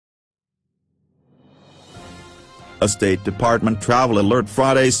A State Department travel alert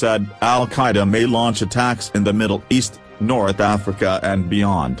Friday said Al-Qaeda may launch attacks in the Middle East, North Africa and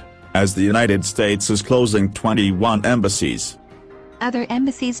beyond, as the United States is closing 21 embassies. Other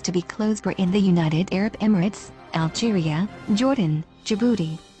embassies to be closed were in the United Arab Emirates, Algeria, Jordan,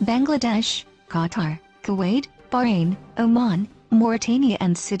 Djibouti, Bangladesh, Qatar, Kuwait, Bahrain, Oman, Mauritania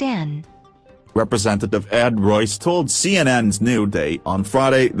and Sudan. Representative Ed Royce told CNN's New Day on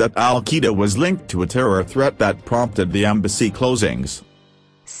Friday that Al-Qaeda was linked to a terror threat that prompted the embassy closings.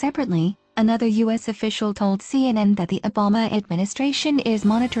 Separately, another U.S. official told CNN that the Obama administration is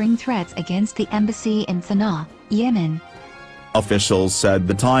monitoring threats against the embassy in Sana'a, Yemen. Officials said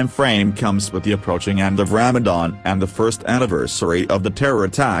the time frame comes with the approaching end of Ramadan and the first anniversary of the terror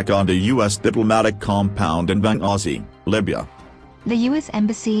attack on the U.S. diplomatic compound in Benghazi, Libya. The U.S.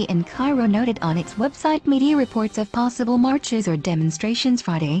 Embassy in Cairo noted on its website media reports of possible marches or demonstrations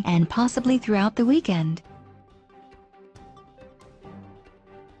Friday and possibly throughout the weekend.